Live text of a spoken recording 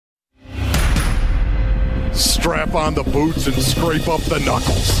strap on the boots and scrape up the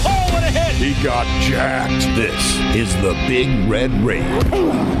knuckles. Oh, what a hit! He got jacked. This is the Big Red Rage,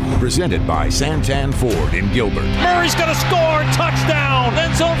 presented by Santan Ford in Gilbert. Murray's going to score. Touchdown.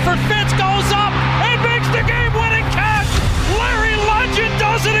 End zone for Fitz. Goes up and makes the game-winning catch. Larry Legend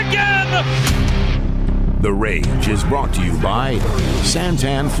does it again. The Rage is brought to you by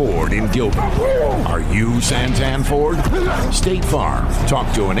Santan Ford in Gilbert. Are you Santan Ford? State Farm.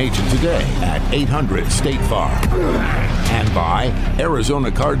 Talk to an agent today at 800-STATE-FARM. And by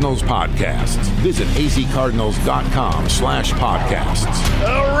Arizona Cardinals Podcasts. Visit azcardinals.com/podcasts.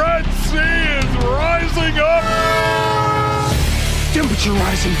 The Red Sea is rising up. Temperature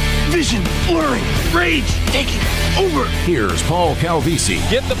rising, vision blurring, rage taking over. Here's Paul Calvisi.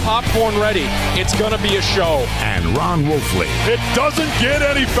 Get the popcorn ready. It's going to be a show. And Ron Wolfley. It doesn't get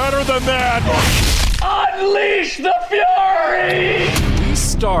any better than that. Unleash the fury! We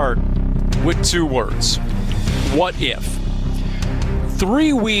start with two words. What if?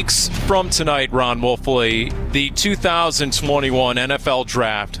 3 weeks from tonight, Ron Wolfley, the 2021 NFL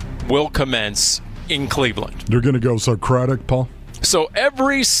Draft will commence in Cleveland. You're going to go Socratic, Paul? So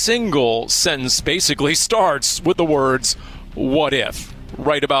every single sentence basically starts with the words, what if,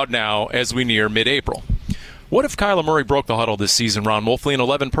 right about now as we near mid-April. What if Kyler Murray broke the huddle this season, Ron Wolfley, in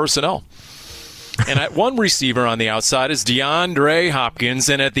 11 personnel? And at one receiver on the outside is DeAndre Hopkins,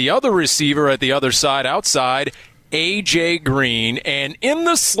 and at the other receiver at the other side outside, A.J. Green, and in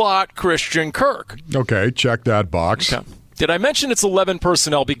the slot, Christian Kirk. Okay, check that box. Okay. Did I mention it's 11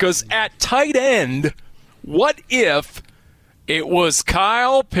 personnel? Because at tight end, what if it was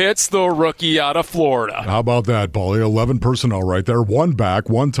Kyle Pitts, the rookie out of Florida? How about that, Paulie? 11 personnel right there. One back,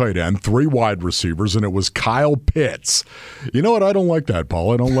 one tight end, 3 wide receivers, and it was Kyle Pitts. You know what? I don't like that,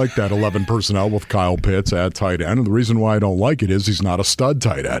 Paul. I don't like that 11 personnel with Kyle Pitts at tight end. And the reason why I don't like it is he's not a stud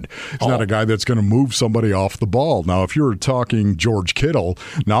tight end. He's not a guy that's going to move somebody off the ball. Now, if you're talking George Kittle,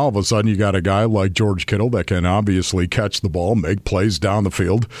 now all of a sudden you got a guy like George Kittle that can obviously catch the ball, make plays down the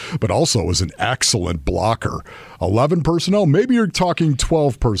field, but also is an excellent blocker. 11 personnel, maybe you're talking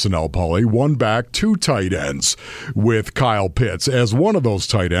 12 personnel, Paulie. 1 back, 2 tight ends with Kyle Pitts as one of those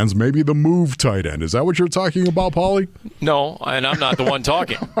tight ends, maybe the move tight end. Is that what you're talking about, Paulie? No, and I'm not the one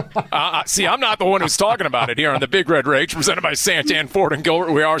talking. See, I'm not the one who's talking about it here on the Big Red Rage, presented by Santan Ford and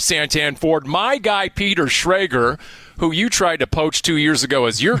Gilbert. We are Santan Ford. My guy, Peter Schrager, who you tried to poach 2 years ago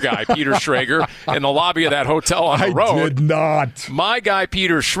as your guy, Peter Schrager, in the lobby of that hotel on the road. I did not. My guy,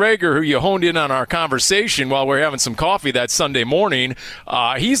 Peter Schrager, who you honed in on our conversation while we were having some coffee that Sunday morning,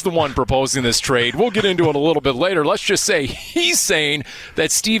 he's the one proposing this trade. We'll get into it a little bit later. Let's just say he's saying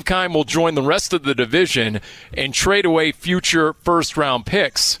that Steve Keim will join the rest of the division and trade away future first-round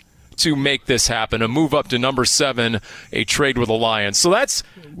picks to make this happen, a move up to number 7, a trade with the Lions. So that's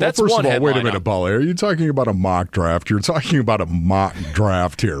first one of all, wait a headline minute, Paulie. Are you talking about a mock draft? You're talking about a mock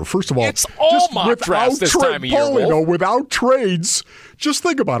draft here. First of all, it's all mock drafts this time of year, Paulie, Wolf. no, without trades, just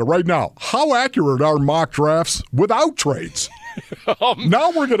think about it right now. How accurate are mock drafts without trades? Now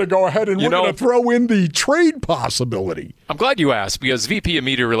we're going to go ahead and we're going to throw in the trade possibility. I'm glad you asked, because VP of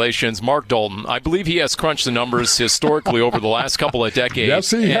Media Relations, Mark Dalton, I believe he has crunched the numbers historically over the last couple of decades.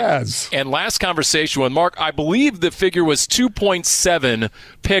 Yes, he has. And last conversation with Mark, I believe the figure was 2.7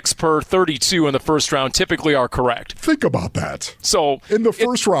 picks per 32 in the first round typically are correct. Think about that. So in the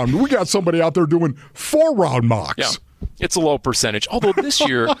first round, we got somebody out there doing 4-round mocks. Yeah, it's a low percentage. Although this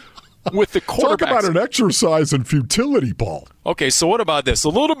year, with the quarterbacks. Talk about an exercise in futility, Paul. Okay, so what about this? A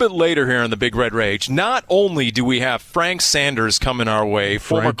little bit later here in the Big Red Rage, not only do we have Frank Sanders coming our way,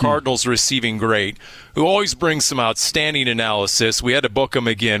 former Cardinals receiving great, who always brings some outstanding analysis. We had to book him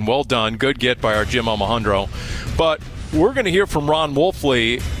again. Well done. Good get by our Jim Alejandro. But we're going to hear from Ron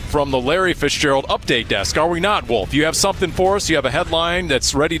Wolfley from the Larry Fitzgerald Update Desk. Are we not, Wolf? You have something for us? You have a headline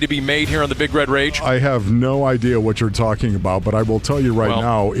that's ready to be made here on the Big Red Rage? I have no idea what you're talking about, but I will tell you right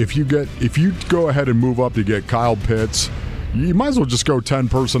now, if you go ahead and move up to get Kyle Pitts, you might as well just go 10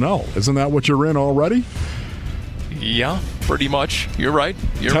 personnel. Isn't that what you're in already? Yeah, pretty much. You're right.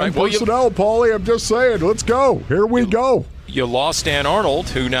 10 personnel, Paulie. I'm just saying. Let's go. Here we go. You lost Dan Arnold,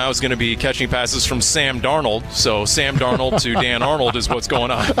 who now is going to be catching passes from Sam Darnold. So Sam Darnold to Dan Arnold is what's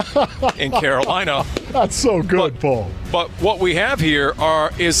going on in Carolina. That's so good, Paul. But what we have here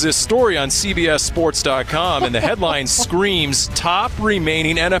is this story on CBSSports.com, and the headline screams top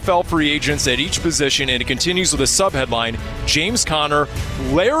remaining NFL free agents at each position, and it continues with a subheadline, James Conner,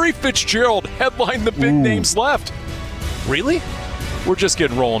 Larry Fitzgerald headline the big names left. Really? We're just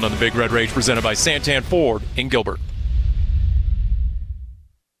getting rolling on the Big Red Rage, presented by Santan Ford in Gilbert.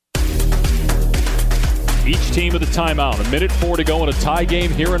 Each team with a timeout. 1:04 to go in a tie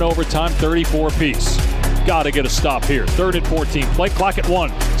game here in overtime, 34 apiece. Got to get a stop here. 3rd and 14. Play clock at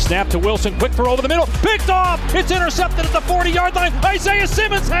 1. Snap to Wilson. Quick throw over the middle. Picked off. It's intercepted at the 40-yard line. Isaiah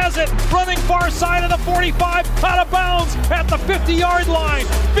Simmons has it. Running far side of the 45. Out of bounds at the 50-yard line.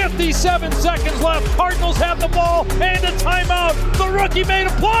 57 seconds left. Cardinals have the ball and a timeout. The rookie made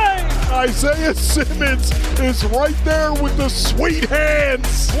a play. Isaiah Simmons is right there with the sweet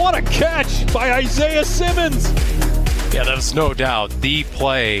hands. What a catch by Isaiah Simmons. Yeah, that's no doubt the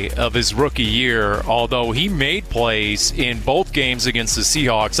play of his rookie year, although he made plays in both games against the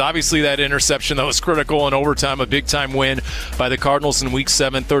Seahawks. Obviously, that interception that was critical in overtime, a big-time win by the Cardinals in Week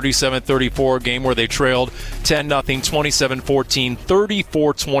 7, 37-34, game where they trailed 10-0, 27-14,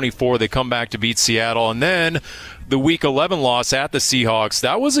 34-24. They come back to beat Seattle. And then the Week 11 loss at the Seahawks,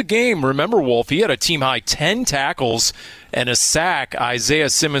 that was a game. Remember, Wolf, he had a team-high 10 tackles and a sack. Isaiah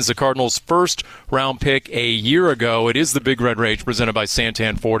Simmons, the Cardinals' first-round pick a year ago. It is the Big Red Rage presented by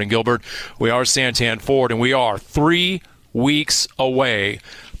Santan Ford and Gilbert. We are Santan Ford, and we are 3 weeks away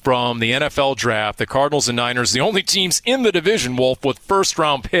from the NFL draft. The Cardinals and Niners, the only teams in the division, Wolf, with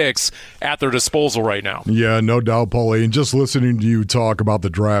first-round picks at their disposal right now. Yeah, no doubt, Paulie. And just listening to you talk about the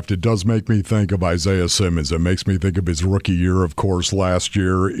draft, it does make me think of Isaiah Simmons. It makes me think of his rookie year, of course, last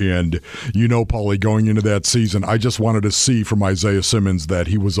year. And, you know, Paulie, going into that season, I just wanted to see from Isaiah Simmons that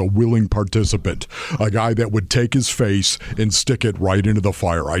he was a willing participant, a guy that would take his face and stick it right into the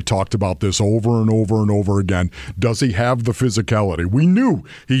fire. I talked about this over and over and over again. Does he have the physicality? We knew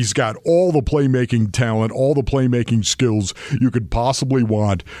he's got all the playmaking talent, all the playmaking skills you could possibly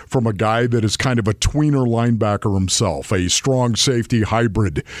want from a guy that is kind of a tweener linebacker himself, a strong safety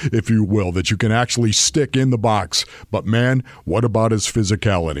hybrid, if you will, that you can actually stick in the box. But, man, what about his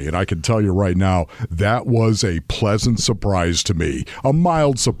physicality? And I can tell you right now, that was a pleasant surprise to me. A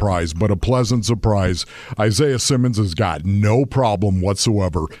mild surprise, but a pleasant surprise. Isaiah Simmons has got no problem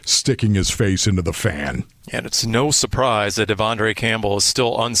whatsoever sticking his face into the fan. And it's no surprise that Devondre Campbell is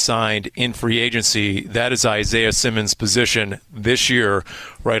still unsigned in free agency. That is Isaiah Simmons' position this year,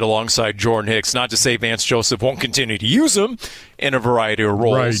 right alongside Jordan Hicks. Not to say Vance Joseph won't continue to use him in a variety of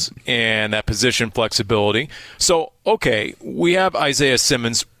roles and that position flexibility. So, okay, we have Isaiah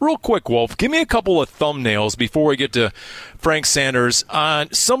Simmons. Real quick, Wolf, give me a couple of thumbnails before we get to Frank Sanders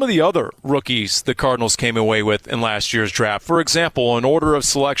on some of the other rookies the Cardinals came away with in last year's draft. For example, in order of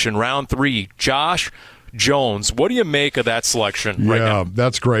selection, round 3, Josh Jones. What do you make of that selection right now? Yeah,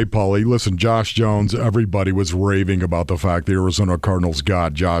 that's great, Paulie. Listen, Josh Jones, everybody was raving about the fact the Arizona Cardinals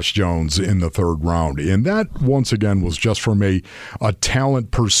got Josh Jones in the 3rd round. And that, once again, was just from a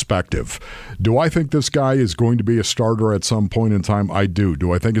talent perspective. Do I think this guy is going to be a starter at some point in time? I do.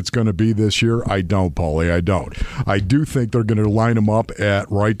 Do I think it's going to be this year? I don't, Paulie. I don't. I do think they're going to line him up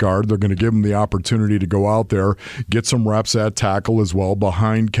at right guard. They're going to give him the opportunity to go out there, get some reps at tackle as well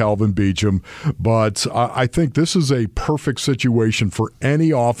behind Calvin Beachum. But I think this is a perfect situation for any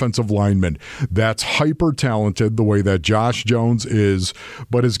offensive lineman that's hyper talented the way that Josh Jones is,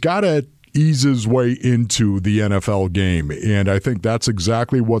 but has got to ease his way into the NFL game. And I think that's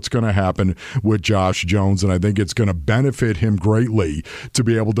exactly what's going to happen with Josh Jones. And I think it's going to benefit him greatly to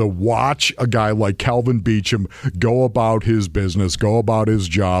be able to watch a guy like Calvin Beachum go about his business, go about his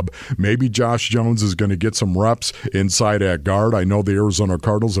job. Maybe Josh Jones is going to get some reps inside at guard. I know the Arizona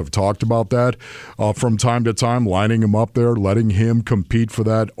Cardinals have talked about that from time to time, lining him up there, letting him compete for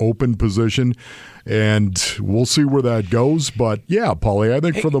that open position. And we'll see where that goes. But, yeah, Paulie, I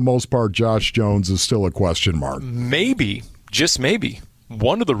think for the most part, Josh Jones is still a question mark. Maybe, just maybe,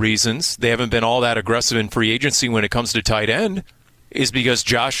 one of the reasons they haven't been all that aggressive in free agency when it comes to tight end is because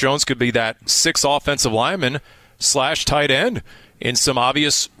Josh Jones could be that 6th offensive lineman / tight end in some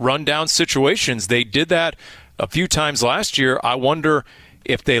obvious rundown situations. They did that a few times last year. I wonder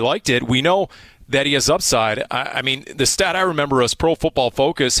if they liked it. We know that he has upside. I mean, the stat I remember is Pro Football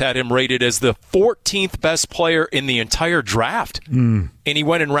Focus had him rated as the 14th best player in the entire draft. And he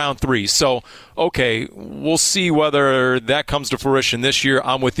went in round 3. So, okay, we'll see whether that comes to fruition this year.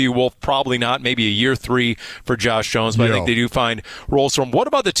 I'm with you, Wolf. Probably not. Maybe a year 3 for Josh Jones, but I think they do find roles for him. What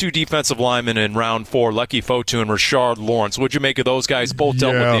about the 2 defensive linemen in round 4, Lecky Fotu and Rashard Lawrence? What'd you make of those guys? Both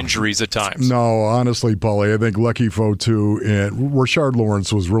dealt with injuries at times. No, honestly, Paulie, I think Lecky Fotu and Rashard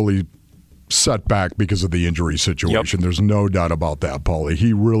Lawrence was really set back because of the injury situation. Yep. There's no doubt about that, Paulie.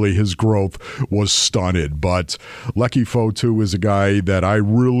 His growth was stunted. But Lecky Fotu is a guy that I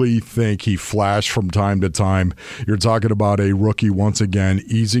really think he flashed from time to time. You're talking about a rookie, once again,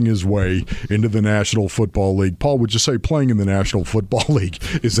 easing his way into the National Football League. Paul, would you say playing in the National Football League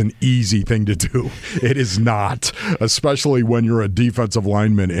is an easy thing to do? It is not, especially when you're a defensive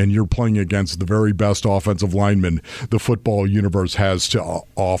lineman and you're playing against the very best offensive lineman the football universe has to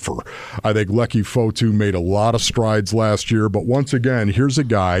offer. I think think Leki Fotu made a lot of strides last year, but once again, here's a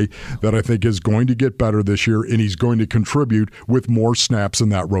guy that I think is going to get better this year, and he's going to contribute with more snaps in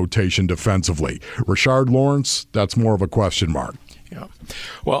that rotation defensively. Rashard Lawrence, that's more of a question mark. Yeah.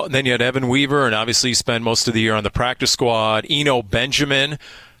 Well, then you had Evan Weaver, and obviously he spent most of the year on the practice squad. Eno Benjamin,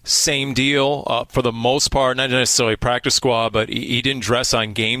 same deal for the most part, not necessarily practice squad, but he didn't dress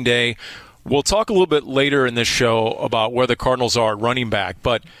on game day. We'll talk a little bit later in this show about where the Cardinals are at running back,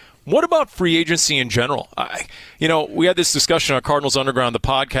 but what about free agency in general? We had this discussion on Cardinals Underground, the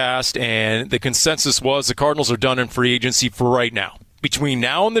podcast, and the consensus was the Cardinals are done in free agency for right now. Between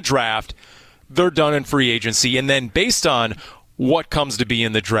now and the draft, they're done in free agency, and then based on what comes to be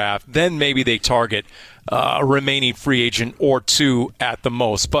in the draft, then maybe they target a remaining free agent or two at the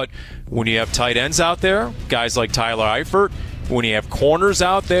most. But when you have tight ends out there, guys like Tyler Eifert, when you have corners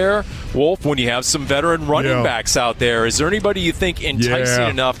out there, Wolf, when you have some veteran running backs out there, is there anybody you think enticing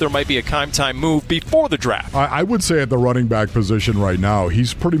enough there might be a time move before the draft? I would say at the running back position right now,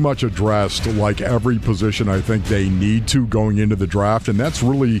 he's pretty much addressed like every position I think they need to going into the draft, and that's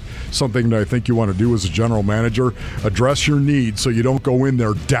really something that I think you want to do as a general manager, address your needs so you don't go in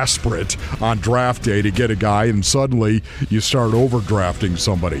there desperate on draft day to get a guy and suddenly you start overdrafting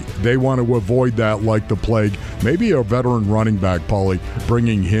somebody. They want to avoid that like the plague. Maybe a veteran running back, Paulie,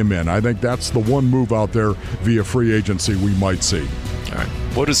 bringing him in. I think that's the one move out there via free agency we might see. All right.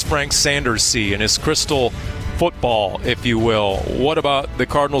 What does Frank Sanders see in his crystal football, if you will? What about the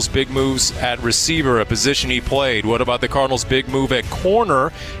Cardinals' big moves at receiver, a position he played? What about the Cardinals' big move at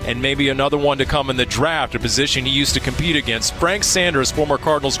corner and maybe another one to come in the draft, a position he used to compete against? Frank Sanders, former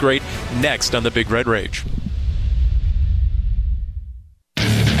Cardinals great, next on the Big Red Rage.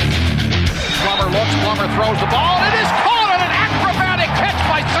 Plummer looks, Plummer throws the ball, and it is caught on an acrobatic catch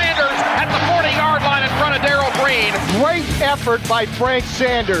by Sanders at the 40-yard line in front of Darrell Green. Great effort by Frank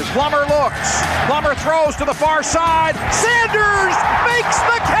Sanders. Plummer looks, Plummer throws to the far side, Sanders makes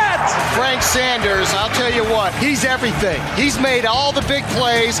the catch! Frank Sanders, I'll tell you what, he's everything. He's made all the big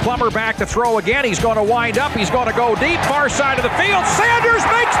plays. Plummer back to throw again, he's going to wind up, he's going to go deep, far side of the field, Sanders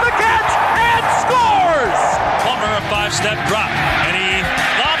makes the catch and scores! Plummer a 5-step drop, and he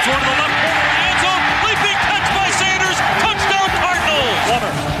lobs one to the left corner of the end zone, leaping catch by Sanders, touchdown Cardinals!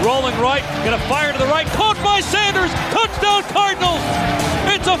 Plummer rolling right, going to fire to the right, caught by Sanders, touchdown Cardinals!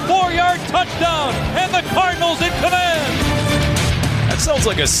 It's a 4-yard touchdown, and the Cardinals in command! That sounds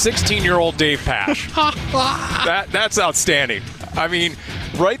like a 16-year-old Dave Pasch. That's outstanding. I mean,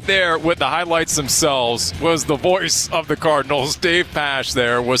 right there with the highlights themselves was the voice of the Cardinals. Dave Pasch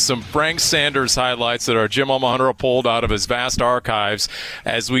there with some Frank Sanders highlights that our Jim Almohandro pulled out of his vast archives.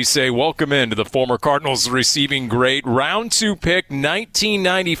 As we say, welcome into the former Cardinals receiving great. Round 2 pick,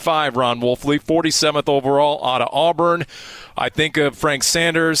 1995, Ron Wolfley, 47th overall out of Auburn. I think of Frank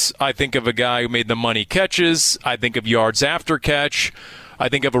Sanders. I think of a guy who made the money catches. I think of yards after catch. I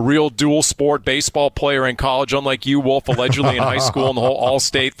think of a real dual sport baseball player in college, unlike you, Wolf, allegedly in high school and the whole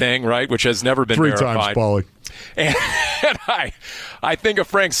all-state thing, right, which has never been verified. 3 times, Paulie. And I think of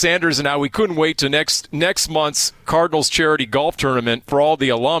Frank Sanders, and now we couldn't wait to next month's Cardinals charity golf tournament for all the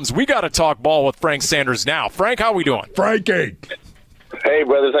alums. We got to talk ball with Frank Sanders now. Frank, how we doing? Frankie. Hey,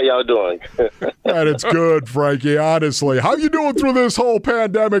 brothers, how y'all doing? And it's good, Frankie, honestly. How you doing through this whole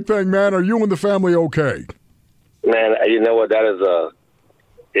pandemic thing, man? Are you and the family okay? Man, you know what? That is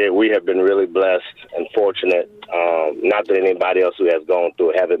we have been really blessed and fortunate. Not that anybody else who has gone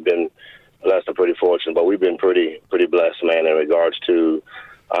through it haven't been blessed or pretty fortunate, but we've been pretty blessed, man, in regards to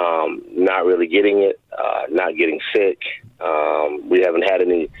not really getting it, not getting sick. We haven't had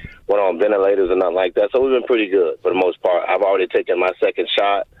anyone on ventilators or nothing like that, so we've been pretty good for the most part. I've already taken my second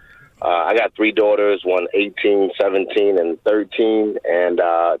shot. I got 3 daughters, one 18, 17, and 13, and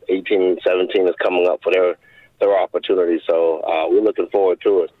 18 and 17 is coming up for their opportunity. So we're looking forward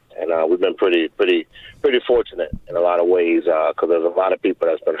to it, and we've been pretty fortunate in a lot of ways because there's a lot of people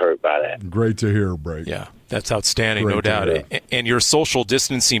that's been hurt by that. Great to hear, Brady. Yeah, that's outstanding, no doubt. And your social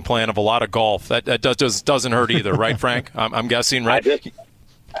distancing plan of a lot of golf that doesn't hurt either, right, Frank? I'm guessing, right?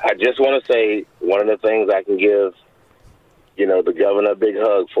 I just want to say one of the things I can give, the governor a big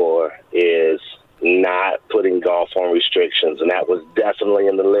hug for is not putting golf on restrictions, and that was definitely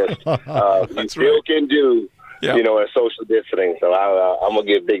in the list. You still can do, a social distancing. So I'm going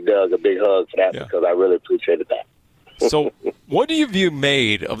to give Big Doug a big hug for that because I really appreciated that. So what have you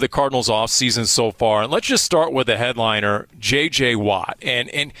made of the Cardinals offseason so far? And let's just start with the headliner, J.J. Watt.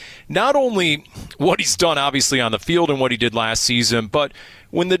 And not only what he's done, obviously, on the field and what he did last season, but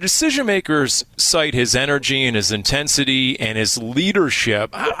when the decision-makers cite his energy and his intensity and his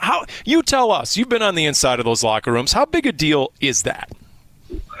leadership, how you tell us, you've been on the inside of those locker rooms, how big a deal is that?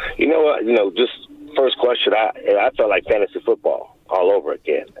 Just first question, I felt like fantasy football all over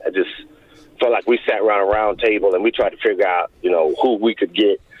again. I just felt like we sat around a round table and we tried to figure out, who we could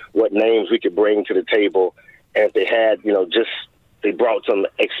get, what names we could bring to the table. And if they had, they brought some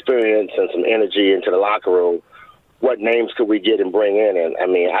experience and some energy into the locker room, what names could we get and bring in? And,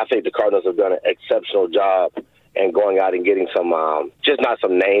 I think the Cardinals have done an exceptional job in going out and getting some, just not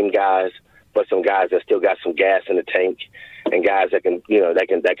some name guys, but some guys that still got some gas in the tank and guys that can,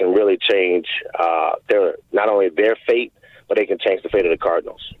 that can really change not only their fate, but they can change the fate of the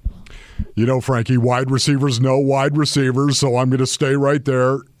Cardinals. Frankie, wide receivers know wide receivers, so I'm going to stay right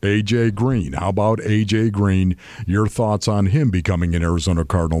there. A.J. Green. How about A.J. Green? Your thoughts on him becoming an Arizona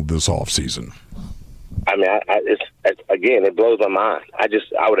Cardinal this offseason? It blows my mind.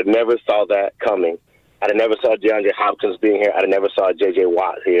 I would have never saw that coming. I'd have never saw DeAndre Hopkins being here. I'd have never saw J.J.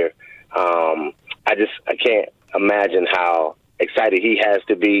 Watt here. I can't imagine how excited he has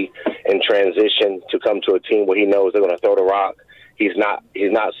to be in transition to come to a team where he knows they're going to throw the rock. He's not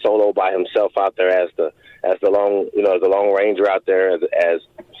solo by himself out there as the lone ranger out there as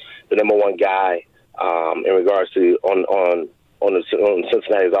the number one guy in regards to on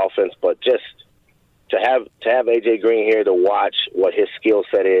Cincinnati's offense. But just to have AJ Green here to watch what his skill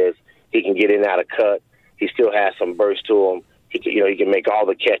set is, he can get in and out of cut. He still has some burst to him. He can make all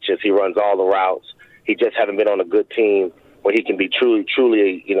the catches. He runs all the routes. He just hasn't been on a good team where he can be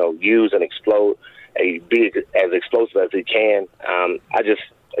truly used and explode. Be as explosive as he can.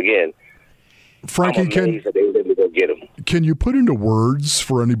 Frankie, can you put into words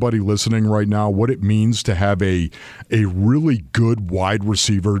for anybody listening right now what it means to have a really good wide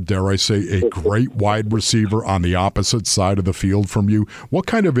receiver, dare I say a great wide receiver on the opposite side of the field from you? What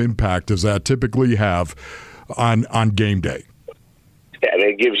kind of impact does that typically have on game day? Yeah,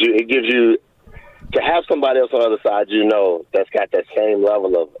 it gives you to have somebody else on the other side, that's got that same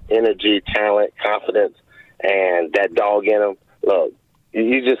level of energy, talent, confidence, and that dog in them. Look,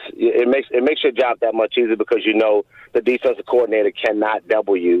 it makes your job that much easier because the defensive coordinator cannot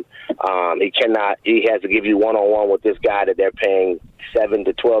double you. He has to give you one-on-one with this guy that they're paying $7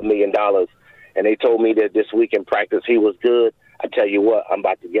 to $12 million. And they told me that this week in practice he was good. I tell you what, I'm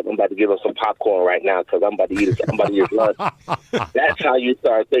about to give him some popcorn right now because I'm about to eat his lunch. That's how you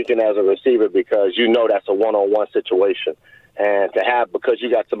start thinking as a receiver because that's a one-on-one situation. And because you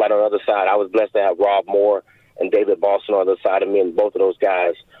got somebody on the other side, I was blessed to have Rob Moore and David Boston on the other side of me, and both of those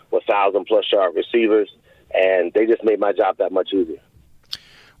guys were 1,000-plus yard receivers, and they just made my job that much easier.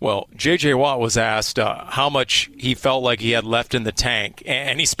 Well, J.J. Watt was asked how much he felt like he had left in the tank,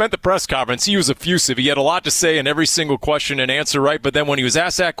 and he spent the press conference. He was effusive. He had a lot to say in every single question and answer right, but then when he was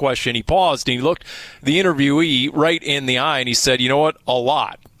asked that question, he paused and he looked the interviewee right in the eye, and he said, you know what, a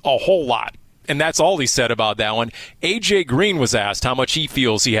whole lot. And that's all he said about that one. A.J. Green was asked how much he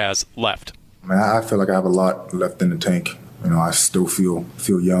feels he has left. I feel like I have a lot left in the tank. I still feel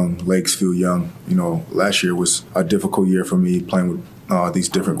young, legs feel young. Last year was a difficult year for me playing with these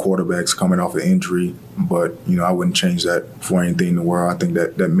different quarterbacks coming off an injury, but I wouldn't change that for anything in the world. I think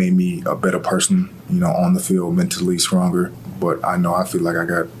that made me a better person, on the field, mentally stronger. But I feel like I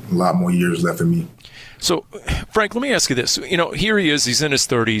got a lot more years left in me. So, Frank, let me ask you this. Here he is. He's in his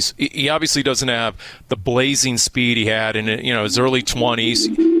 30s. He obviously doesn't have the blazing speed he had in his early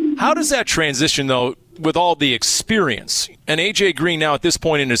 20s. How does that transition, though, with all the experience? And A.J. Green now at this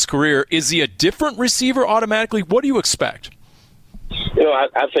point in his career, is he a different receiver automatically? What do you expect?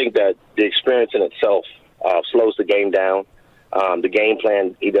 I think that the experience in itself slows the game down. The game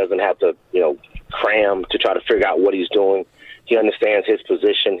plan, he doesn't have to, cram to try to figure out what he's doing. He understands his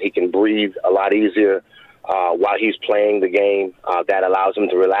position. He can breathe a lot easier while he's playing the game. That allows him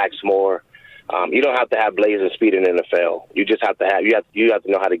to relax more. You don't have to have blazing speed in the NFL. You just have to have you have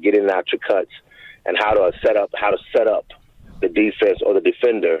to know how to get in and out your cuts and how to set up the defense or the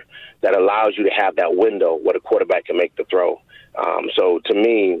defender that allows you to have that window where the quarterback can make the throw. So to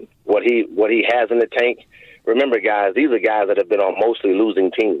me, what he has in the tank, remember guys, these are guys that have been on mostly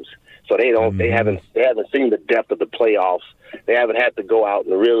losing teams. So they haven't seen the depth of the playoffs. They haven't had to go out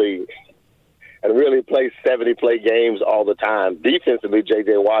and really play 70-play games all the time. Defensively,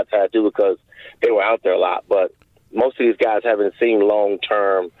 J.J. Watt had to because they were out there a lot. But most of these guys haven't seen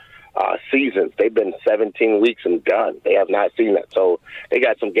long-term seasons. They've been 17 weeks and done. They have not seen that. So they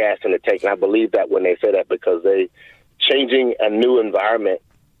got some gas in the tank. And I believe that when they say that because they changing a new environment,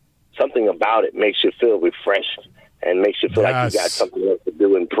 something about it makes you feel refreshed and makes you feel like you got something else to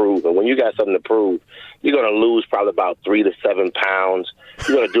do and prove. And when you got something to prove, you're going to lose probably about 3 to 7 pounds.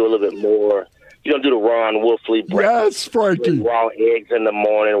 You're going to do a little bit more. You don't do the Ron Wolfley breakfast. Yes, Frankie. Raw eggs in the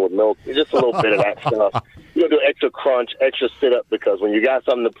morning with milk. Just a little bit of that stuff. You don't do extra crunch, extra sit-up, because when you got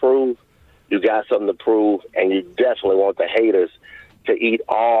something to prove, you got something to prove, and you definitely want the haters to eat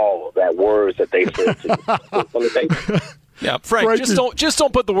all that words that they said to you. Yeah, Frank, just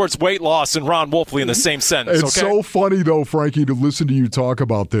don't put the words weight loss and Ron Wolfley in the same sentence, It's so funny, though, Frankie, to listen to you talk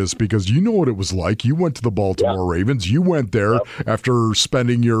about this, because you know what it was like. You went to the Baltimore Ravens. You went there after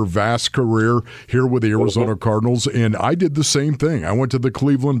spending your vast career here with the Arizona Cardinals, and I did the same thing. I went to the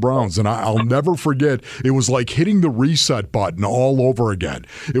Cleveland Browns, and I'll never forget, it was like hitting the reset button all over again.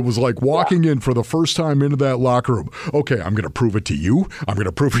 It was like walking in for the first time into that locker room. Okay, I'm going to prove it to you. I'm going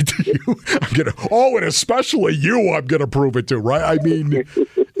to prove it to you. And especially you, I'm going to prove it to, right? I mean,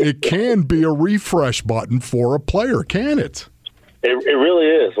 it can be a refresh button for a player, can it? It really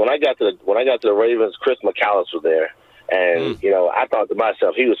is. When I got to the Ravens, Chris McAllis was there, and I thought to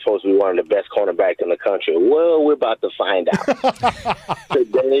myself, he was supposed to be one of the best cornerbacks in the country. Well, we're about to find out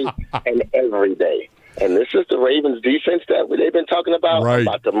today and every day. And this is the Ravens defense that they've been talking about. Right. I'm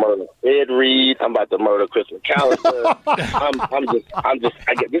about to murder Ed Reed. I'm about to murder Chris McAllister.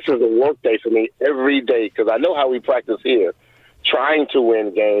 This is a work day for me every day, because I know how we practice here, trying to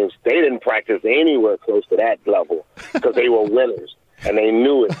win games. They didn't practice anywhere close to that level because they were winners, and they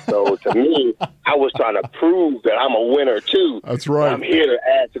knew it. So to me, I was trying to prove that I'm a winner too. That's right. I'm here to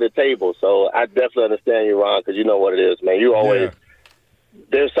add to the table. So I definitely understand you, Ron, because you know what it is, man. You always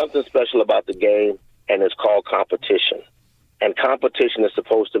there's something special about the game. And it's called competition. And competition is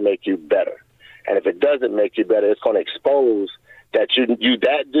supposed to make you better. And if it doesn't make you better, it's going to expose that you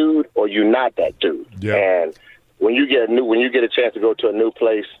that dude or you not that dude. Yeah. And when you get a chance to go to a new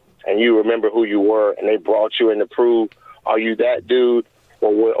place and you remember who you were and they brought you in to prove, are you that dude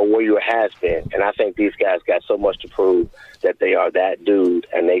or were you a has-been? And I think these guys got so much to prove that they are that dude,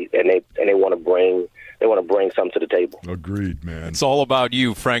 and they want to bring. They want to bring something to the table. Agreed, man. It's all about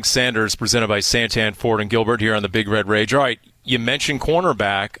you, Frank Sanders, presented by Santan, Ford, and Gilbert here on the Big Red Rage. All right, you mentioned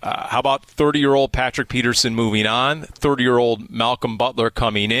cornerback. How about 30-year-old Patrick Peterson moving on? 30-year-old Malcolm Butler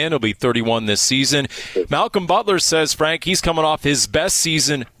coming in. He'll be 31 this season. Malcolm Butler says, Frank, he's coming off his best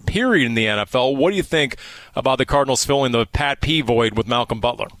season, period, in the NFL. What do you think about the Cardinals filling the Pat P void with Malcolm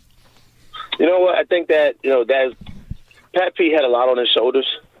Butler? You know what? I think that, Pat P had a lot on his shoulders.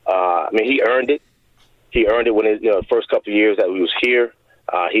 He earned it. He earned it when the first couple of years that he was here.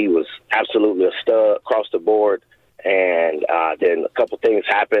 He was absolutely a stud across the board, and then a couple things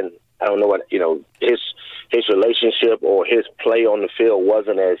happened. I don't know what his relationship or his play on the field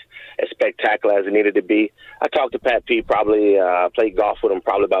wasn't as spectacular as it needed to be. I talked to Pat P. Probably played golf with him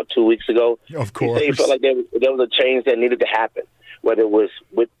probably about 2 weeks ago. Of course, he felt like there was a change that needed to happen, whether it was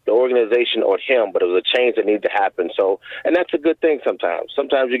with the organization or him, but it was a change that needed to happen. So, and that's a good thing sometimes.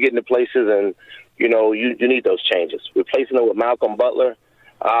 Sometimes you get into places and you need those changes. Replacing it with Malcolm Butler,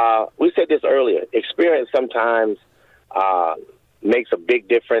 we said this earlier. Experience sometimes makes a big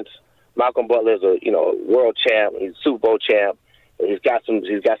difference. Malcolm Butler is a world champ. He's a Super Bowl champ. He's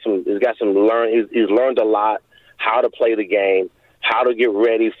learned a lot how to play the game, how to get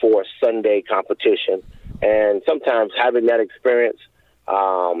ready for a Sunday competition, and sometimes having that experience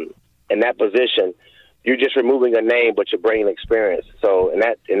in that position, you're just removing a name, but you're bringing experience. So in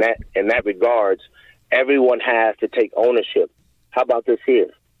that regards, everyone has to take ownership. How about this here?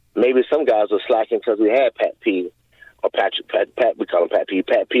 Maybe some guys were slacking because we had Pat P. Or Pat, we call him Pat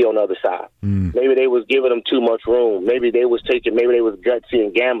P on the other side. Maybe they was giving him too much room. Maybe they was gutsy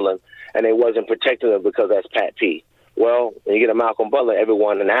and gambling, and they wasn't protecting him because that's Pat P. Well, when you get a Malcolm Butler,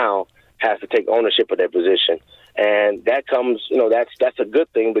 everyone now has to take ownership of their position. And that comes, that's a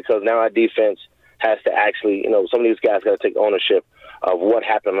good thing, because now our defense has to actually, some of these guys got to take ownership of what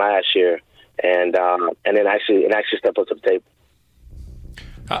happened last year and then actually step up to the table.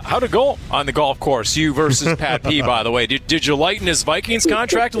 How'd it go on the golf course, you versus Pat P, by the way? Did you lighten his Vikings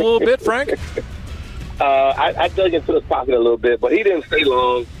contract a little bit, Frank? I dug into his pocket a little bit, but he didn't stay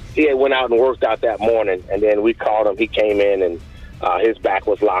long. He had went out and worked out that morning, and then we called him. He came in, and his back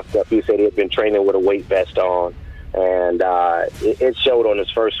was locked up. He said he had been training with a weight vest on, and it showed on his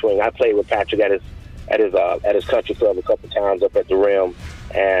first swing. I played with Patrick at his country club a couple times up at the rim,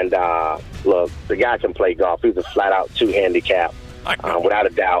 and look, the guy can play golf. He's a flat-out 2 handicap. Without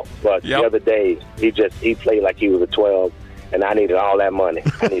a doubt. But the other day, he played like he was a 12, and I needed all that money.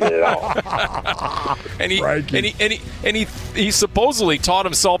 I needed it all. and he supposedly taught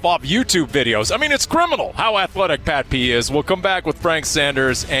himself off YouTube videos. I mean, it's criminal how athletic Pat P is. We'll come back with Frank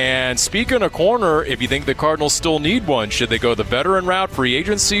Sanders. And speaking of corner, if you think the Cardinals still need one, should they go the veteran route, free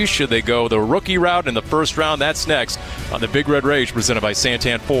agency? Should they go the rookie route in the first round? That's next on the Big Red Rage, presented by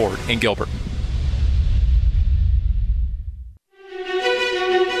Santan Ford in Gilbert.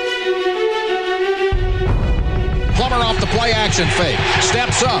 motion fake.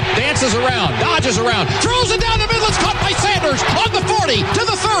 Steps up, dances around, dodges around, throws it down the middle. It's caught by Sanders on the 40, to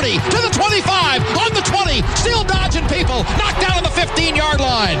the 30, to the 25, on the 20. Still dodging people. Knocked down on the 15-yard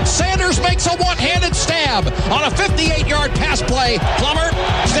line. Sanders makes a one-handed stab on a 58-yard pass play. Plummer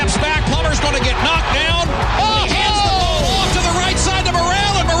steps back. Plummer's going to get knocked down. Oh, he hands the ball off to the right side to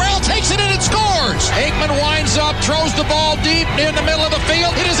Morrell, and Morrell takes it in and scores. Aikman winds up, throws the ball deep in the middle of the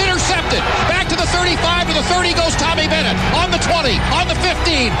field. It is intercepted. Back to the 35, to the 30 goes Tommy Bennett. On the 20, on the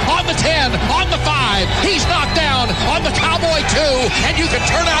 15, on the 10, on the 5. He's knocked down on the Cowboy 2, and you can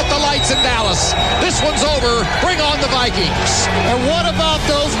turn out the lights in Dallas. This one's over. Bring on the Vikings. And what about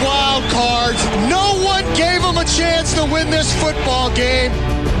those wild cards? No one gave them a chance to win this football game.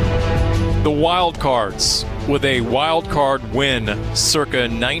 The Wild Cards with a wild card win circa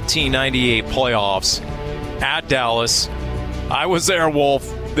 1998 playoffs at Dallas. I was there,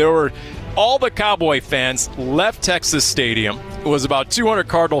 Wolf. There were all the Cowboy fans left Texas Stadium. It was about 200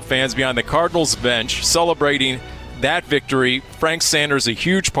 Cardinal fans behind the Cardinals bench celebrating that victory. Frank Sanders, a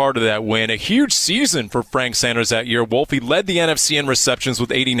huge part of that win. A huge season for Frank Sanders that year, Wolf. He led the NFC in receptions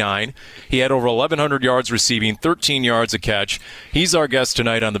with 89. He had over 1,100 yards receiving, 13 yards a catch. He's our guest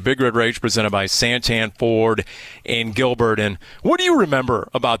tonight on the Big Red Rage presented by Santan Ford in Gilbert. And what do you remember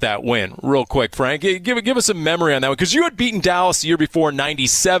about that win, real quick, Frank? Give us a memory on that one, because you had beaten Dallas the year before,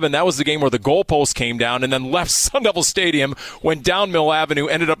 97. That was the game where the goalpost came down and then left Sun Devil Stadium, went down Mill Avenue,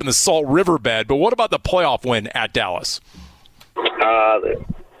 ended up in the Salt River bed. But what about the playoff win at Dallas?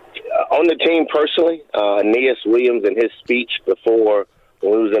 On the team personally, Aeneas Williams and his speech before,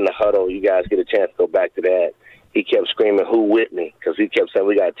 when we was in the huddle, you guys get a chance to go back to that. He kept screaming, "Who with me?" Because he kept saying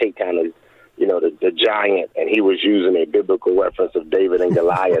we got to take down the giant, and he was using a biblical reference of David and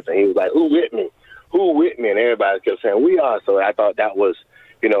Goliath, and he was like, "Who with me? Who with me?" And everybody kept saying, "We are." So I thought that was,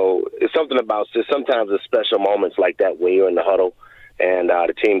 it's something about just sometimes the special moments like that when you're in the huddle and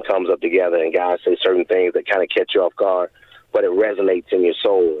the team comes up together and guys say certain things that kind of catch you off guard, but it resonates in your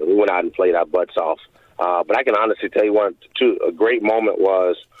soul. We went out and played our butts off. But I can honestly tell you a great moment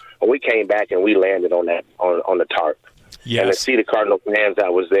was when we came back and we landed on that on the tarp. Yes. And to see the Cardinal fans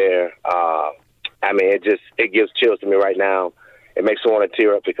that was there, it gives chills to me right now. It makes me want to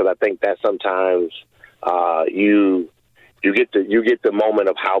tear up, because I think that sometimes you get the moment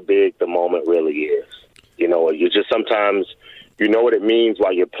of how big the moment really is. You just sometimes what it means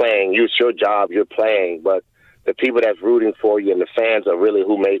while you're playing. It's your job, you're playing, but the people that's rooting for you and the fans are really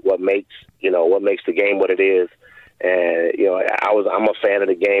what makes the game what it is. And I'm a fan of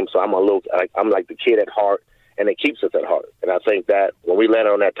the game, so I'm like the kid at heart, and it keeps us at heart. And I think that when we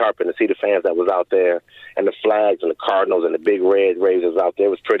landed on that tarp and to see the fans that was out there and the flags and the Cardinals and the big red Razors out there,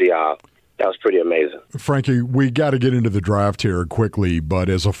 that was pretty amazing. Frankie, we got to get into the draft here quickly, but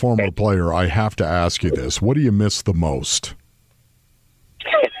as a former player, I have to ask you this: what do you miss the most?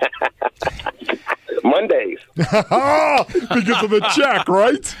 Mondays. Because of the check,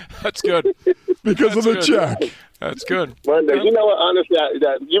 right? That's good. Because of the check. That's good. Mondays. You know what? Honestly,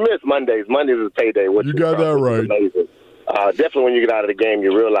 you miss Mondays. Mondays is payday. You got that right. Amazing. Definitely, when you get out of the game,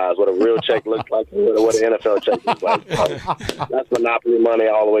 you realize what a real check looks like, what an NFL check looks like. That's monopoly money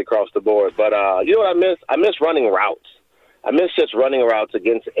all the way across the board. But you know what I miss? I miss running routes. I miss just running routes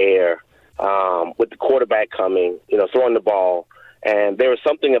against air with the quarterback coming, throwing the ball. And there is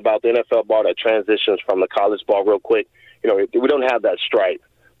something about the NFL ball that transitions from the college ball real quick. We don't have that stripe.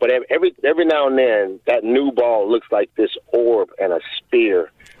 But every now and then, that new ball looks like this orb and a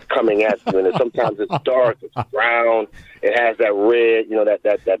spear coming at you. And sometimes it's dark, it's brown, it has that red,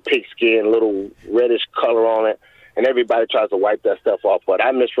 that pigskin, little reddish color on it. And everybody tries to wipe that stuff off. But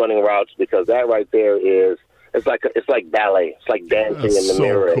I miss running routes, because that right there it's like ballet. It's like dancing in the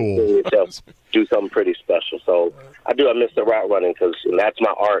mirror and seeing yourself do something pretty special. So I miss the route running, because that's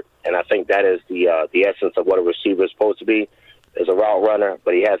my art, and I think that is the essence of what a receiver is supposed to be, is a route runner,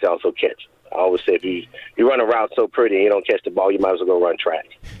 but he has to also catch. I always say if you run a route so pretty and you don't catch the ball, you might as well go run track.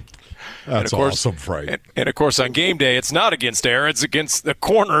 That's awesome, Frank. And, of course, on game day, it's not against air. It's against the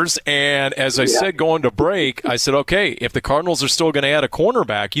corners. And as I said going to break, I said, okay, if the Cardinals are still going to add a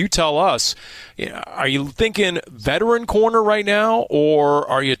cornerback, you tell us, are you thinking veteran corner right now, or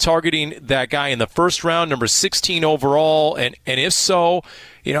are you targeting that guy in the first round, number 16 overall? And if so,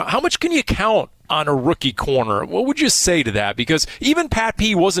 how much can you count on a rookie corner? What would you say to that? Because even Pat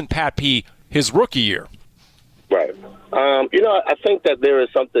P wasn't Pat P his rookie year. Right. I think that there is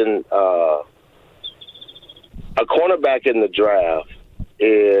something, a cornerback in the draft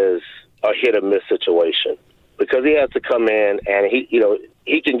is a hit or miss situation, because he has to come in and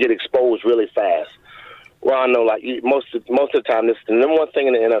he can get exposed really fast. Well, I know, like most of the time, this the number one thing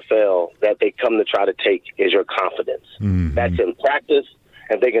in the NFL that they come to try to take is your confidence. Mm-hmm. That's in practice.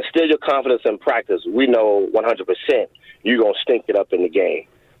 If they can steal your confidence in practice, we know 100% you're going to stink it up in the game.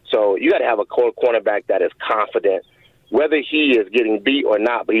 So you got to have a cornerback that is confident, whether he is getting beat or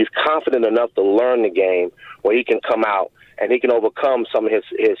not, but he's confident enough to learn the game where he can come out and he can overcome some of his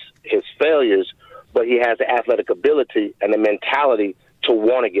failures, but he has the athletic ability and the mentality to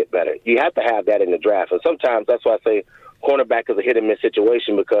want to get better. You have to have that in the draft. And sometimes that's why I say cornerback is a hit-and-miss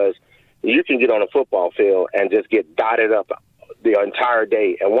situation, because you can get on a football field and just get dotted up the entire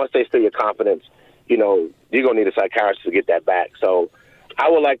day. And once they steal your confidence, you're going to need a psychiatrist to get that back. So I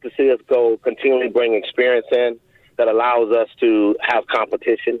would like to see us continually bring experience in that allows us to have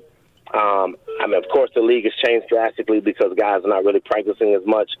competition. Of course, the league has changed drastically because guys are not really practicing as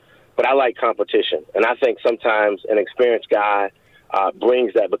much, but I like competition. And I think sometimes an experienced guy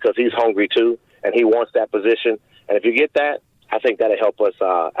brings that because he's hungry too, and he wants that position. And if you get that, I think that'll help us.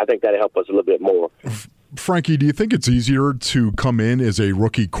 I think that'll help us a little bit more. Frankie, do you think it's easier to come in as a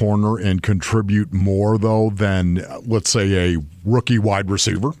rookie corner and contribute more, though, than, let's say, a rookie wide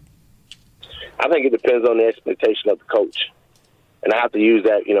receiver? I think it depends on the expectation of the coach. And I have to use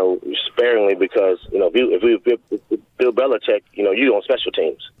that, sparingly because, if Bill Belichick, you're on special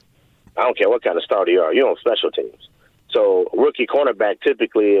teams. I don't care what kind of starter you are. You're on special teams. So rookie cornerback,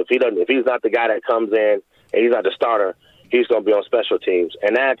 typically, if he's not the guy that comes in and he's not the starter, he's going to be on special teams.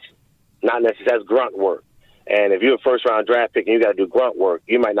 And that's not necessarily, that's grunt work. And if you're a first-round draft pick and you got to do grunt work,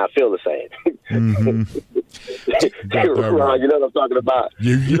 you might not feel the same. Ron, you know what I'm talking about.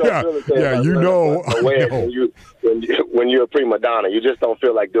 When you're a prima donna, you just don't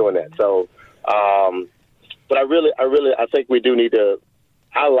feel like doing that. So, but I think we do need to.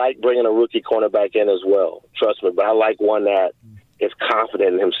 I like bringing a rookie cornerback in as well. Trust me, but I like one that is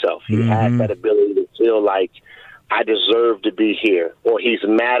confident in himself. He has that ability to feel like I deserve to be here, or he's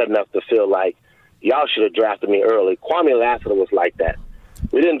mad enough to feel like y'all should have drafted me early. Kwame Lassiter was like that.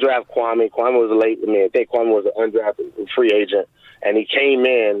 We didn't draft Kwame. Kwame was late. I think Kwame was an undrafted free agent, and he came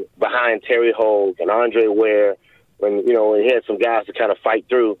in behind Terry Hogue and Andre Ware when he had some guys to kind of fight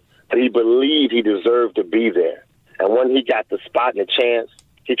through, but he believed he deserved to be there. And when he got the spot and the chance,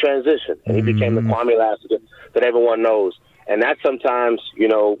 he transitioned, and he became the Kwame Lassiter that everyone knows. And that's sometimes,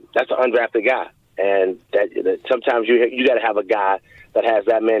 that's an undrafted guy. And that sometimes you got to have a guy that has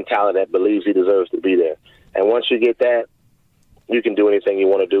that mentality that believes he deserves to be there. And once you get that, you can do anything you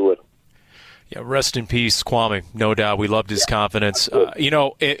want to do with him. Yeah, rest in peace, Kwame. No doubt. We loved his confidence.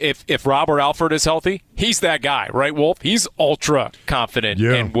 If Robert Alford is healthy, he's that guy, right, Wolf? He's ultra confident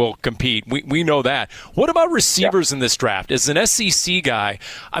and will compete. We know that. What about receivers in this draft? As an SEC guy,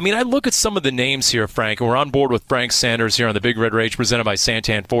 I look at some of the names here, Frank, and we're on board with Frank Sanders here on the Big Red Rage presented by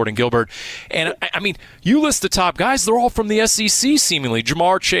Santan, Ford, and Gilbert. And, you list the top guys. They're all from the SEC, seemingly.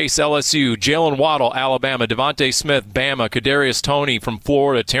 Jamar Chase, LSU. Jalen Waddle, Alabama. Devontae Smith, Bama. Kadarius Toney from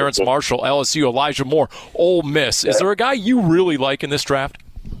Florida. Terrence Marshall, LSU. Elijah Moore, Ole Miss. Is there a guy you really like in this draft?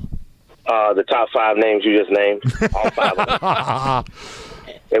 The top 5 names you just named, all 5 of them.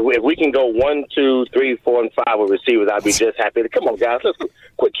 If we can go 1, 2, 3, 4, and 5 with receivers, I'd be just happy. Come on, guys, let's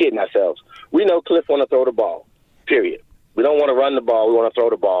quit kidding ourselves. We know Cliff want to throw the ball, period. We don't want to run the ball. We want to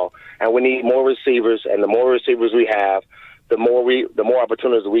throw the ball, and we need more receivers. And the more receivers we have, the more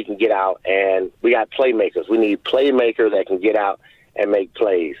opportunities we can get out. And we got playmakers. We need playmakers that can get out and make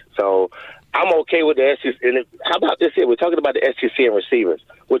plays. So I'm okay with the SEC. And how about this here? We're talking about the SEC and receivers,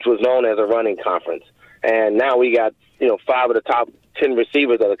 which was known as a running conference. And now we got, 5 of the top 10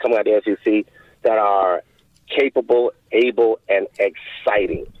 receivers that are coming out of the SEC that are capable, able, and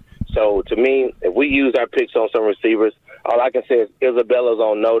exciting. So to me, if we use our picks on some receivers, all I can say is Isabella's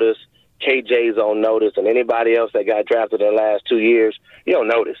on notice, KJ's on notice, and anybody else that got drafted in the last 2 years, you don't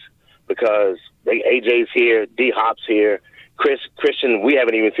notice because AJ's here, D-Hop's here, Christian, we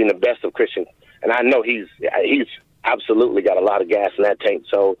haven't even seen the best of Christian, and I know he's absolutely got a lot of gas in that tank.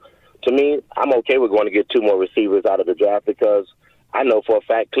 So, to me, I'm okay with going to get 2 more receivers out of the draft because I know for a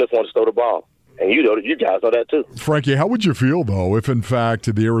fact Cliff wants to throw the ball, and you guys know that too. Frankie, how would you feel though if, in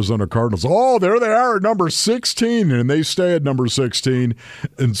fact, the Arizona Cardinals, there they are at number 16, and they stay at number 16,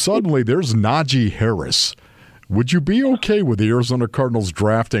 and suddenly there's Najee Harris. Would you be okay with the Arizona Cardinals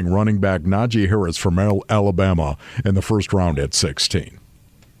drafting running back Najee Harris from Alabama in the first round at 16?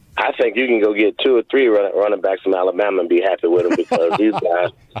 I think you can go get 2 or 3 running backs from Alabama and be happy with them because these guys,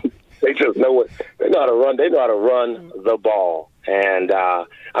 they just know how to run. They know how to run the ball, and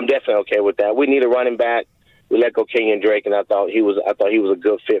I'm definitely okay with that. We need a running back. We let go Kenyon Drake, and I thought he was a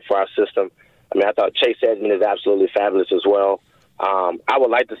good fit for our system. I thought Chase Edmonds is absolutely fabulous as well. I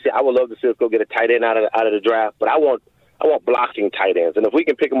would love to see us go get a tight end out of the draft, but I want blocking tight ends. And if we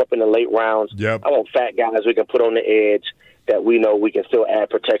can pick them up in the late rounds, I want fat guys we can put on the edge that we know we can still add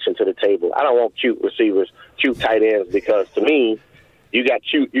protection to the table. I don't want cute receivers, cute tight ends, because to me, you got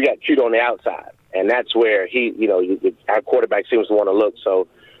cute on the outside. And that's where our quarterback seems to want to look. So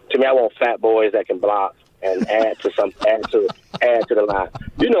to me, I want fat boys that can block and add to the line.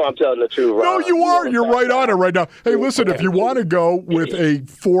 You know I'm telling the truth, Ron. No, you are. You're right on it right now. Hey, listen, if you want to go with a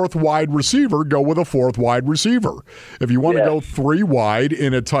fourth wide receiver, go with a fourth wide receiver. If you want to go 3 wide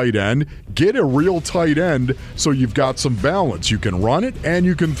in a tight end, get a real tight end so you've got some balance. You can run it and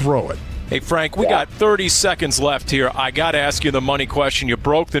you can throw it. Hey, Frank, we got 30 seconds left here. I got to ask you the money question. You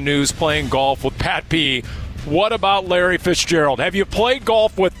broke the news playing golf with Pat P. What about Larry Fitzgerald? Have you played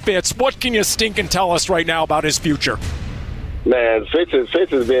golf with Fitz? What can you stinking tell us right now about his future? Man, Fitz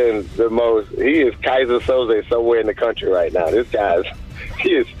has been the most. He is Kaiser Soze somewhere in the country right now. This guy's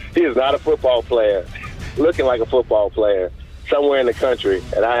he is not a football player, looking like a football player somewhere in the country.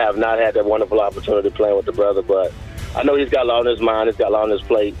 And I have not had that wonderful opportunity playing with the brother, but I know he's got a lot on his mind. He's got a lot on his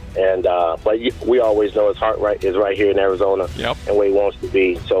plate, and but we always know his heart is right here in Arizona, and where he wants to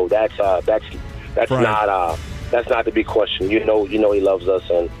be. So that's not to be questioned. You know he loves us,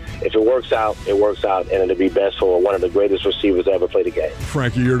 and if it works out, it works out, and it'll be best for one of the greatest receivers to ever play the game.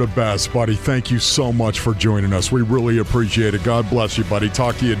 Frankie, you're the best, buddy. Thank you so much for joining us. We really appreciate it. God bless you, buddy.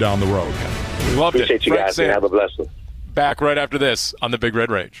 Talk to you down the road. We loved it. Appreciate you guys, and have a blessed one. Back right after this on the Big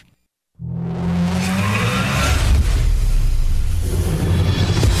Red Rage.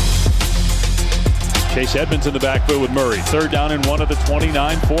 Chase Edmonds in the backfield with Murray. 3rd down and 1 of the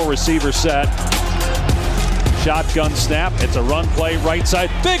 29. 4 receiver set. Shotgun snap. It's a run play right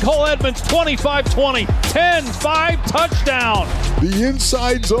side. Big hole Edmonds, 25-20. 10-5 touchdown. The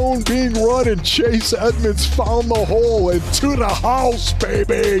inside zone being run, and Chase Edmonds found the hole and to the house,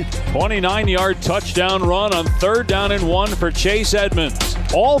 baby. 29-yard touchdown run on 3rd down and 1 for Chase Edmonds.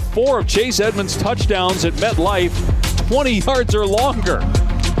 All 4 of Chase Edmonds' touchdowns at MetLife, 20 yards or longer.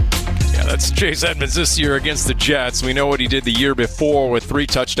 That's Chase Edmonds this year against the Jets. We know what he did the year before with 3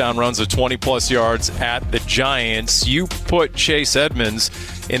 touchdown runs of 20-plus yards at the Giants. You put Chase Edmonds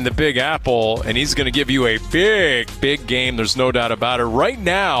in the Big Apple, and he's going to give you a big, big game. There's no doubt about it. Right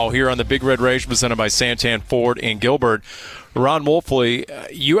now, here on the Big Red Rage, presented by Santan Ford in Gilbert, Ron Wolfley,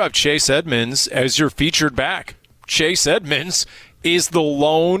 you have Chase Edmonds as your featured back. Chase Edmonds is the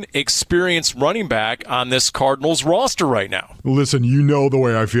lone experienced running back on this Cardinals roster right now. Listen, you know the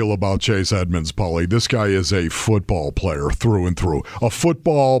way I feel about Chase Edmonds, Paulie. This guy is a football player through and through. A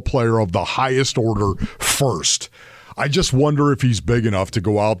football player of the highest order first. I just wonder if he's big enough to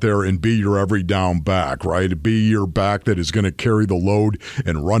go out there and be your every down back, right? Be your back that is going to carry the load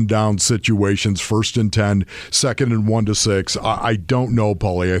and run down situations, 1st and 10, 2nd and 1 to 6. I don't know,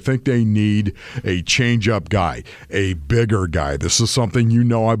 Paulie. I think they need a change-up guy, a bigger guy. This is something you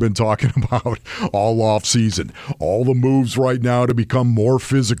know I've been talking about all off season. All the moves right now to become more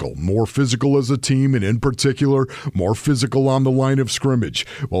physical as a team, and in particular, more physical on the line of scrimmage.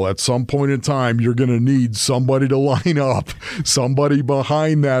 Well, at some point in time, you're going to need somebody to line up, somebody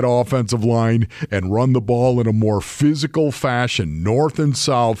behind that offensive line, and run the ball in a more physical fashion, north and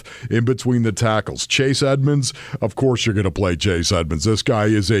south, in between the tackles. Chase Edmonds, of course you're going to play Chase Edmonds. This guy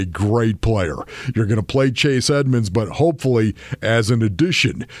is a great player. You're going to play Chase Edmonds, but hopefully as an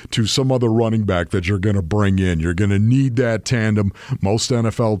addition to some other running back that you're going to bring in. You're going to need that tandem. Most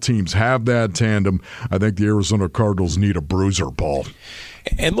NFL teams have that tandem. I think the Arizona Cardinals need a bruiser, Paul.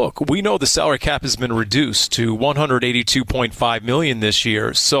 And look, we know the salary cap has been reduced to $182.5 million this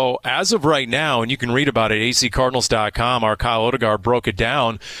year. So as of right now, and you can read about it at acardinals.com, our Kyle Odegaard broke it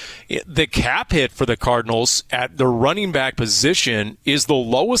down, the cap hit for the Cardinals at the running back position is the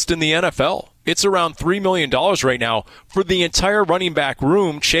lowest in the NFL. It's around $3 million right now for the entire running back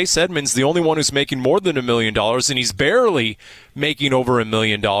room. Chase Edmonds, the only one who's making more than $1 million, and he's barely making over $1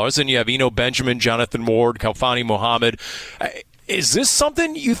 million. And you have Eno Benjamin, Jonathan Ward, Khalfani Muhammad. Is this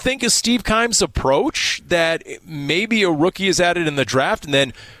something you think is Steve Keim's approach, that maybe a rookie is added in the draft and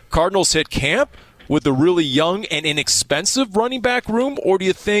then Cardinals hit camp with a really young and inexpensive running back room? Or do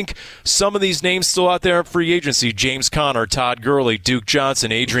you think some of these names still out there in free agency, James Conner, Todd Gurley, Duke Johnson,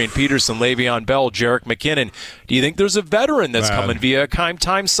 Adrian Peterson, Le'Veon Bell, Jerick McKinnon, do you think there's a veteran that's coming via a Keim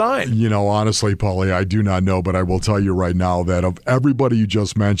time sign? You know, honestly, Paulie, I do not know, but I will tell you right now that of everybody you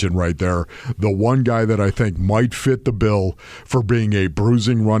just mentioned right there, the one guy that I think might fit the bill for being a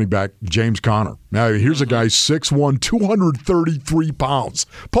bruising running back, James Conner. Now, here's a guy 6'1", 233 pounds.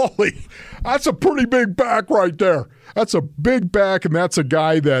 Paulie, that's a pretty pretty big back right there. That's a big back, and that's a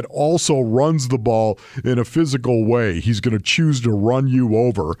guy that also runs the ball in a physical way. He's going to choose to run you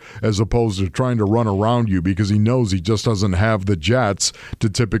over as opposed to trying to run around you because he knows he just doesn't have the jets to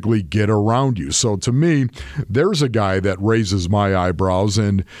typically get around you. So to me, there's a guy that raises my eyebrows,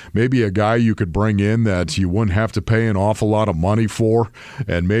 and maybe a guy you could bring in that you wouldn't have to pay an awful lot of money for,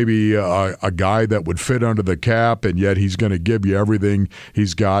 and maybe a guy that would fit under the cap, and yet he's going to give you everything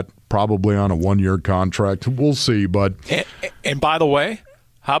he's got, probably on a one-year contract. We'll see, but... And by the way,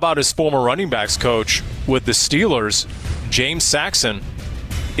 how about his former running backs coach with the Steelers? James Saxon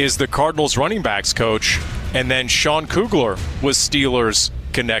is the Cardinals running backs coach, and then Sean Kugler was Steelers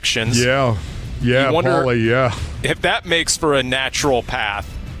connections. Yeah, Paulie, yeah. If that makes for a natural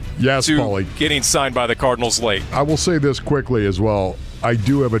path yes, to Paulie. Getting signed by the Cardinals late. I will say this quickly as well. I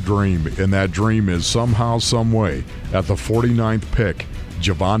do have a dream, and that dream is somehow, some way, at the 49th pick,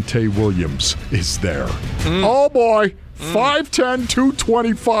 Javonte Williams is there. Oh, boy. 5'10",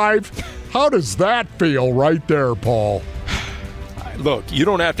 225. How does that feel right there, Paul? Look, you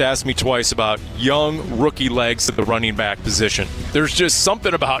don't have to ask me twice about young rookie legs at the running back position. There's just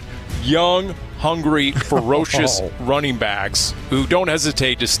something about young, hungry, ferocious running backs who don't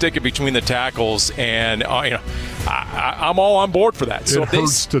hesitate to stick it between the tackles, and I'm all on board for that. So it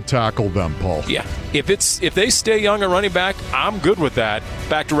hurts to tackle them, Paul. Yeah, if they stay young at running back, I'm good with that.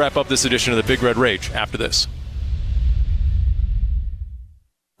 Back to wrap up this edition of the Big Red Rage after this.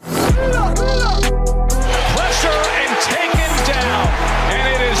 Pressure and taken down, and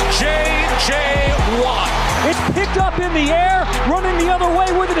it is J.J. Watt. It's picked up in the air. Running the other way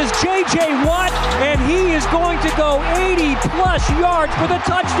with it is J.J. Watt, and he is going to go 80-plus yards for the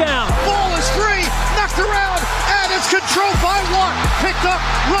touchdown. Ball is free, knocked around, and it's controlled by Watt. Picked up,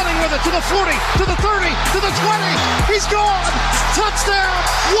 running with it to the 40, to the 30, to the 20. He's gone. Touchdown.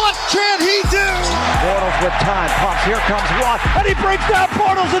 What can he do? Bortles with time. Pops. Here comes Watt, and he brings down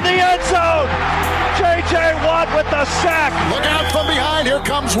Bortles in the end zone. J.J. Watt with the sack. Look out from behind. Here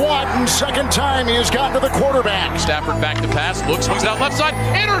comes Watt, and second time he has gotten to the quarterback. Stafford back to pass, looks, swings it out left side,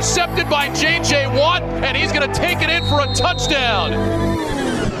 intercepted by J.J. Watt, and he's going to take it in for a touchdown.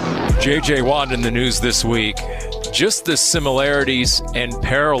 J.J. Watt in the news this week. Just the similarities and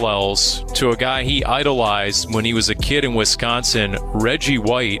parallels to a guy he idolized when he was a kid in Wisconsin, Reggie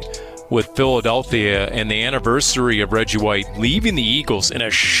White, with Philadelphia, and the anniversary of Reggie White leaving the Eagles in a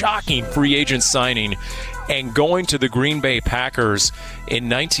shocking free agent signing and going to the Green Bay Packers in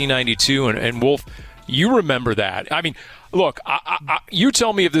 1992. And Wolf, you remember that. I mean, look, you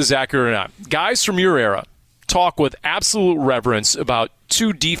tell me if this is accurate or not. Guys from your era talk with absolute reverence about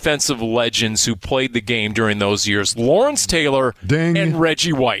two defensive legends who played the game during those years, Lawrence Taylor and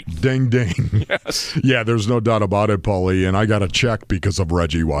Reggie White. Ding, ding. Yes. Yeah, there's no doubt about it, Paulie, and I got a check because of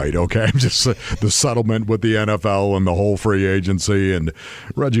Reggie White, okay? Just the settlement with the NFL and the whole free agency, and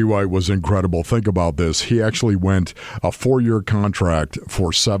Reggie White was incredible. Think about this. He actually went a 4-year contract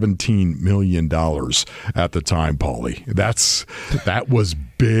for $17 million at the time, Paulie. That was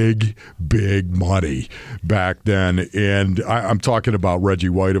big, big money back then, and I'm talking about Reggie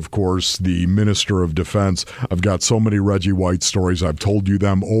White, of course, the Minister of Defense. I've got so many Reggie White stories. I've told you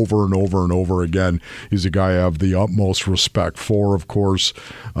them over and over and over again. He's a guy I have the utmost respect for, of course,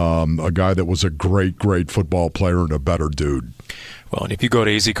 a guy that was a great, great football player and a better dude. Well, and if you go to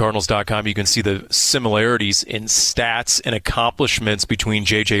azcardinals.com, you can see the similarities in stats and accomplishments between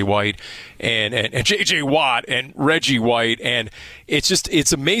J.J. White and J.J. Watt and Reggie White, and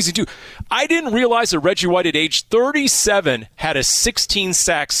it's amazing, too. I didn't realize that Reggie White at age 37 had a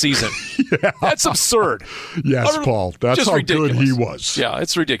 16-sack season. Yeah. That's absurd. Yes, Paul. That's how ridiculous. Good he was. Yeah,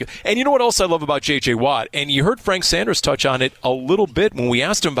 it's ridiculous. And you know what else I love about J.J. Watt? And you heard Frank Sanders touch on it a little bit when we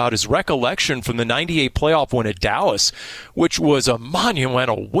asked him about his recollection from the 98 playoff win at Dallas, which was a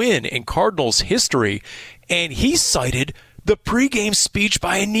monumental win in Cardinals history, and he cited the pregame speech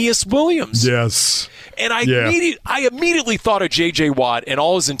by Aeneas Williams. Yes. And I immediately thought of J.J. Watt and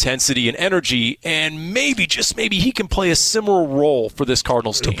all his intensity and energy, and maybe, just maybe, he can play a similar role for this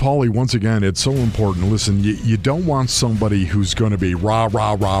Cardinals team. Paulie, once again, it's so important. Listen, you don't want somebody who's going to be rah,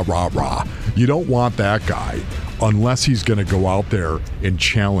 rah, rah, rah, rah. You don't want that guy unless he's going to go out there and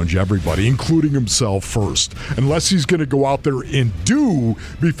challenge everybody, including himself first. Unless he's going to go out there and do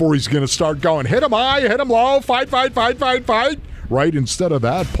before he's going to start going, hit him high, hit him low, fight. Right? Instead of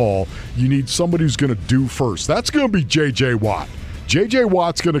that, Paul, you need somebody who's going to do first. That's going to be J.J. Watt. J.J.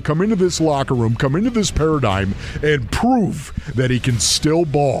 Watt's going to come into this locker room, come into this paradigm, and prove that he can still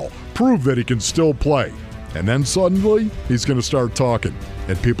ball, prove that he can still play. And then suddenly, he's going to start talking,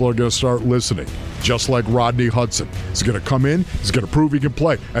 and people are going to start listening. just like Rodney Hudson. He's going to come in, he's going to prove he can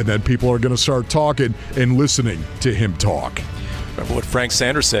play, and then people are going to start talking and listening to him talk. Remember what Frank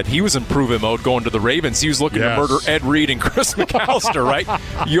Sanders said? He was in prove-it mode going to the Ravens. He was looking to murder Ed Reed and Chris McAllister, right?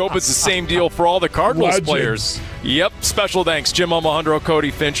 You hope it's the same deal for all the Cardinals players. Yep. Special thanks, Jim Almohandro,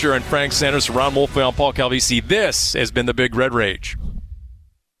 Cody Fincher, and Frank Sanders. Ron Wolfe and Paul Calvisi. This has been the Big Red Rage.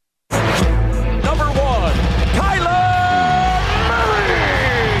 Number 1, Kyler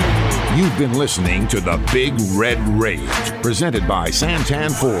Murray. You've been listening to the Big Red Rage, presented by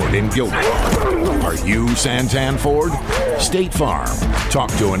Santan Ford in Gilbert. Are you Santan Ford? State Farm. Talk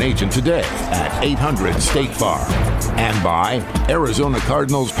to an agent today at 800-STATE-FARM. And by Arizona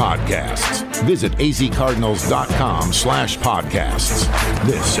Cardinals Podcasts. Visit azcardinals.com/podcasts.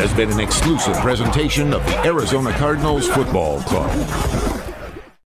 This has been an exclusive presentation of the Arizona Cardinals Football Club.